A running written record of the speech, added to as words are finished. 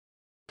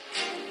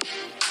Welcome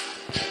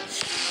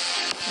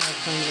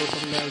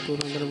back to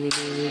another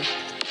video with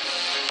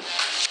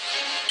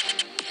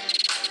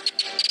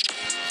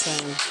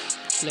Frank.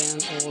 Plain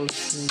old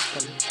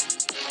simple.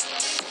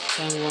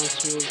 Frank wants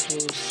you to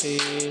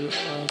steal a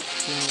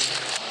plane.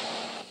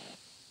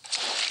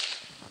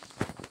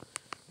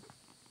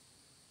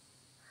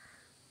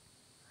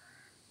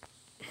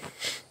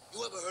 You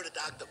ever heard of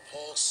Dr.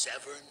 Paul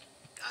Severn?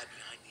 Guy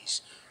behind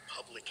these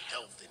public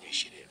health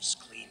initiatives,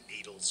 clean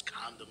needles,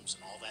 condoms,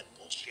 and all that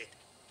bullshit.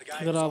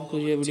 अगर आपको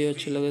ये video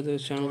अच्छी लगे तो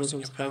इस channel को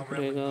subscribe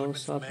करेगा और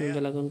साथ में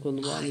बेल आइकन को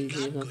दबा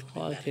दीजिएगा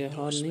ताकि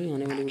हर नई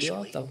आने वाली वीडियो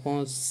आप तक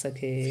पहुंच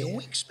सके।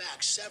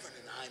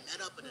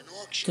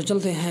 तो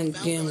चलते हैं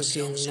गेम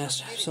के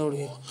नेक्स्ट एपिसोड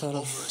की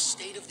तरफ।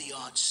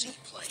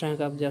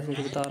 फ्रैंक आप जैसे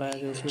को बता रहा है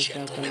कि उसने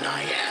क्या करना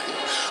है।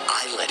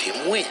 I let him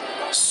win.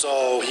 So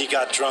he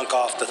got drunk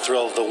off the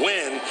thrill of the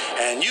win,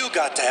 and you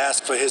got to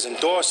ask for his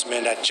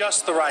endorsement at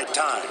just the right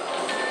time.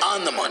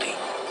 On the money.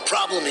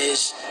 Problem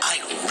is, I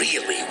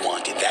really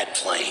wanted that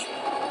plane.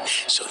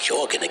 So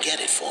you're gonna get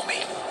it for me.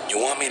 You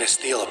want me to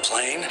steal a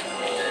plane?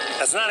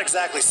 That's not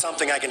exactly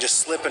something I can just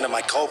slip into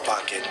my coat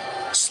pocket.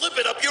 Slip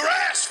it up your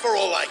ass for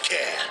all I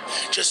care.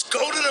 Just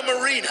go to the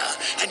marina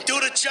and do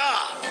the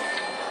job.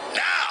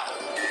 Now!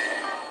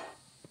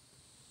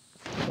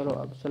 चलो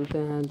अब चलते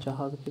हैं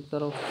जहाज की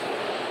तरफ।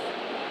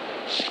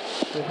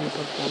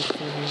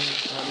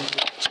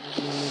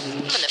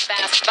 On the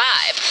Fast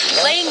Five,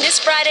 playing this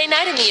Friday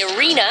night in the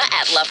arena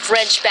at La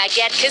French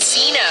Baguette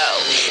Casino.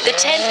 The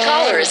 10th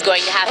caller is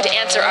going to have to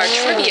answer our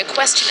trivia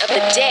question of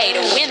the day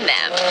to win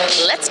them.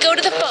 Let's go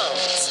to the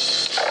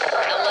phones.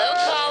 Hello,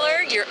 caller.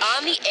 You're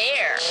on the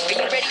air. Are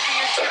you ready for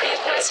your trivia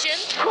question?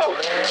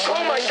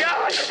 Oh my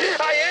God,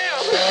 I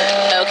am!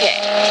 Okay,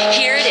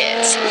 here it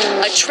is.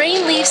 A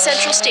train leaves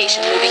Central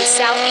Station moving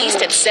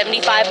southeast at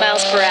 75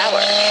 miles per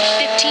hour.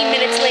 15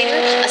 minutes later,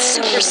 a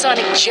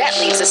supersonic jet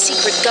leaves a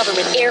secret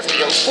government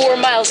airfield 4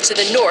 miles to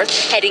the north,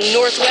 heading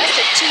northwest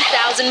at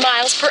 2,000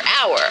 miles per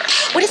hour.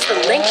 What is the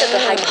length of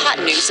the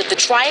hypotenuse of the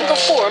triangle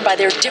formed by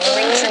their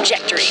differing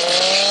trajectories?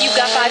 You've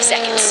got 5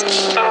 seconds.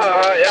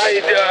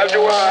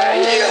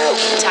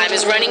 Time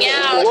is running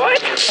out.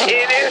 What?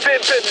 It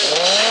isn't 6?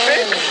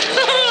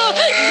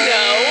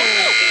 No.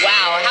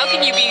 Wow, how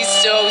can you be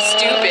so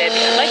stupid?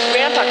 My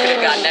grandpa could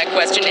have gotten that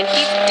question and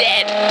he's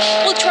dead.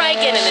 We'll try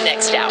again in the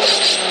next hour.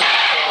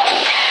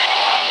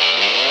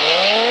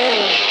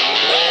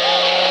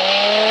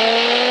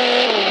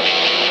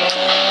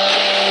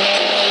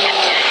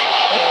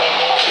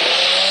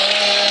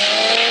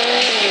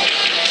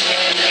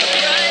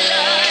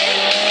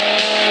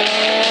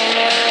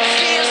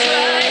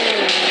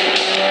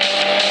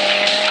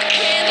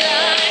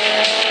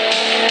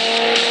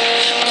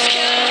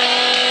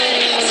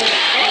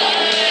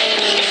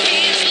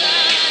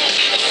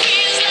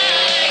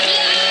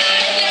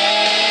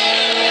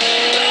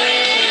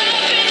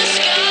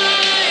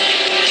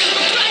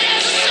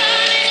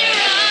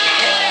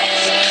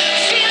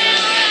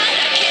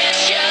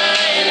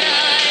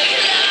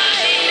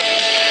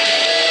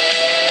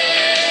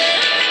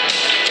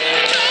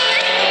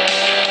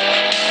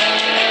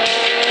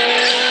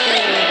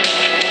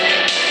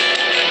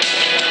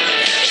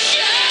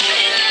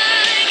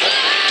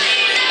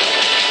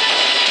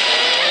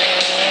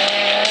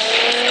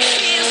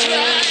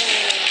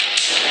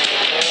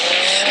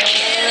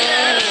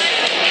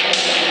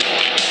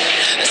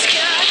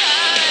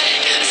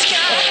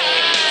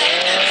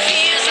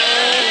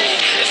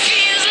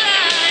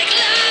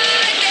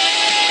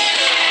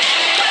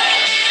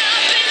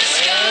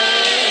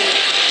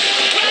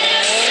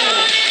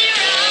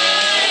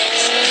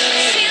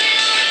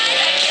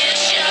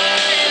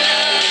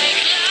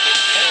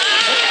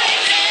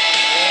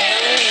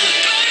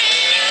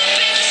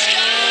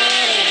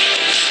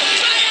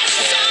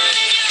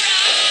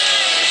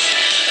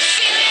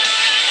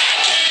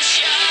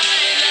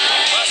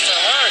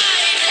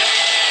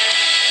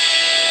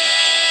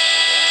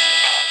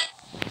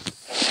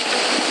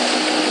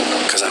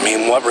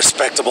 What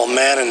respectable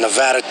man in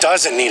Nevada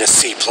doesn't need a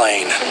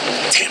seaplane?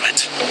 Damn it.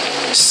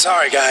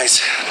 Sorry,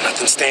 guys.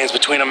 Nothing stands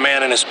between a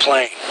man and his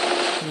plane.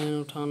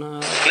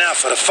 Now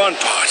for the fun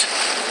part.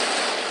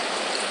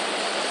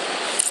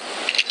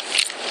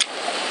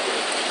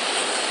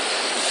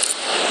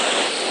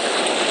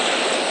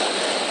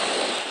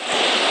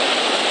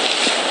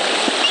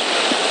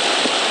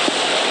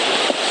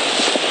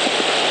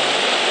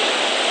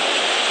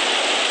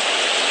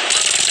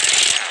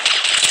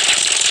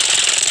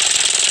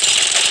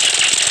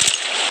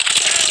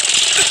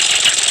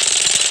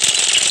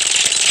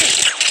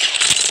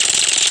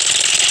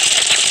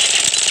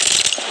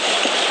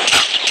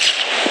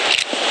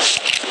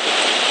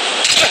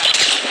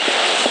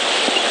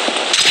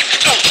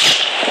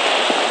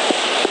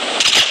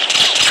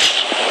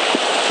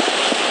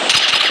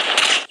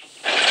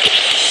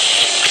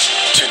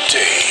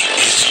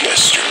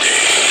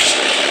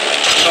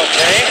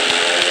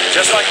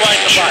 Just like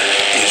riding a bike.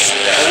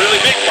 A really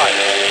big bike.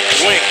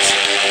 Wings.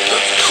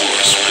 Of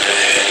course, we're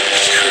ahead of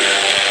the curve.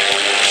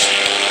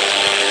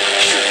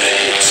 You're the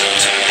hits of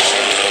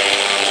tomorrow.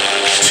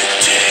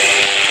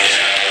 Today.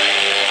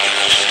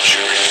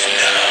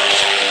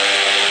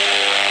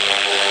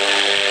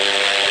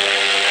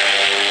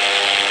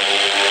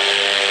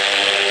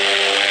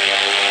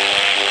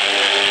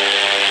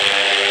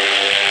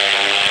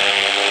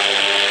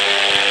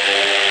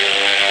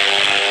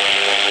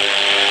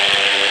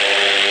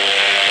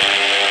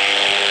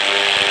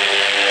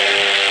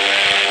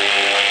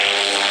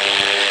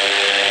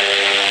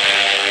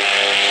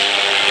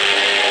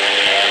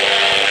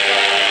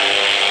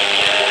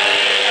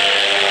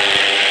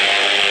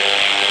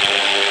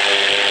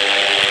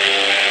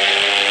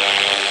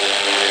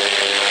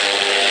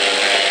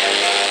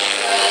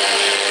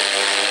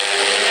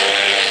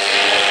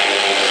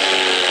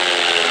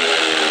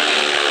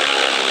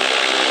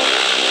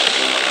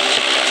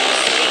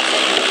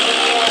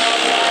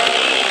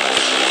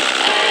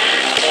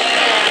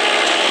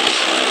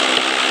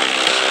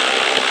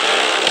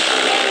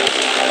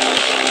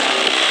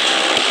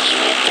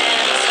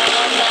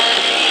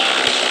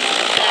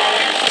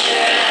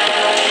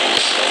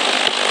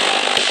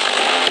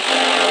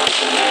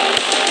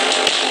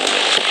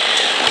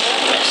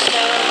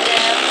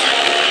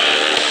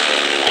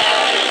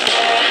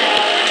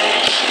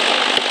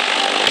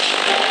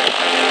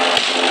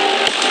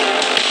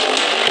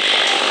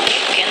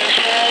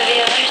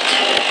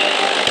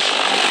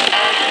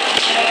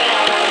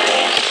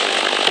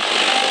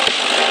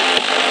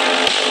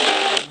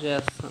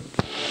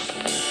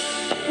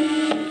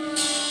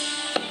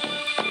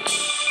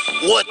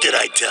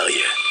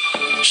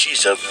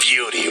 She's a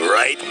beauty,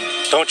 right?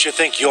 Don't you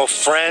think your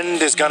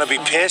friend is gonna be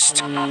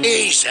pissed?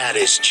 He's had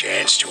his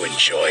chance to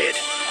enjoy it.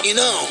 You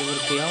know,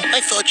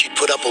 I thought you'd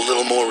put up a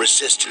little more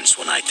resistance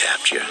when I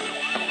tapped you.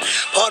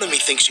 Part of me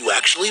thinks you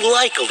actually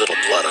like a little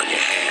blood on your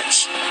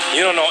hands.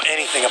 You don't know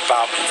anything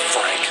about me,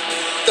 Frank.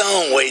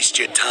 Don't waste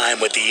your time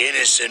with the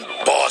innocent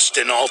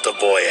Boston altar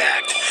boy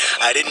act.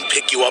 I didn't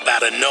pick you up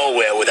out of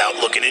nowhere without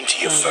looking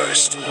into you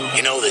first.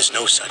 You know there's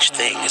no such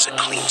thing as a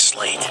clean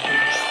slate.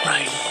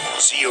 Right.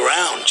 See you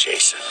around,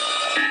 Jason.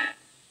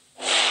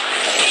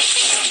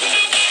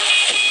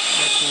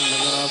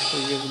 अगर आपको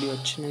ये video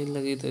अच्छी नहीं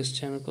लगी तो इस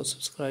channel को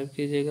subscribe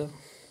कीजिएगा,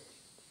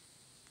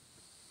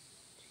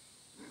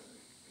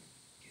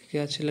 क्योंकि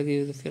अच्छी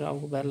लगी तो फिर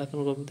आपको बेल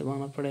आइकन को भी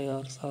दबाना पड़ेगा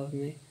और साथ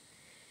में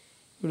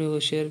वीडियो को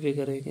शेयर भी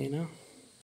करेंगे ना।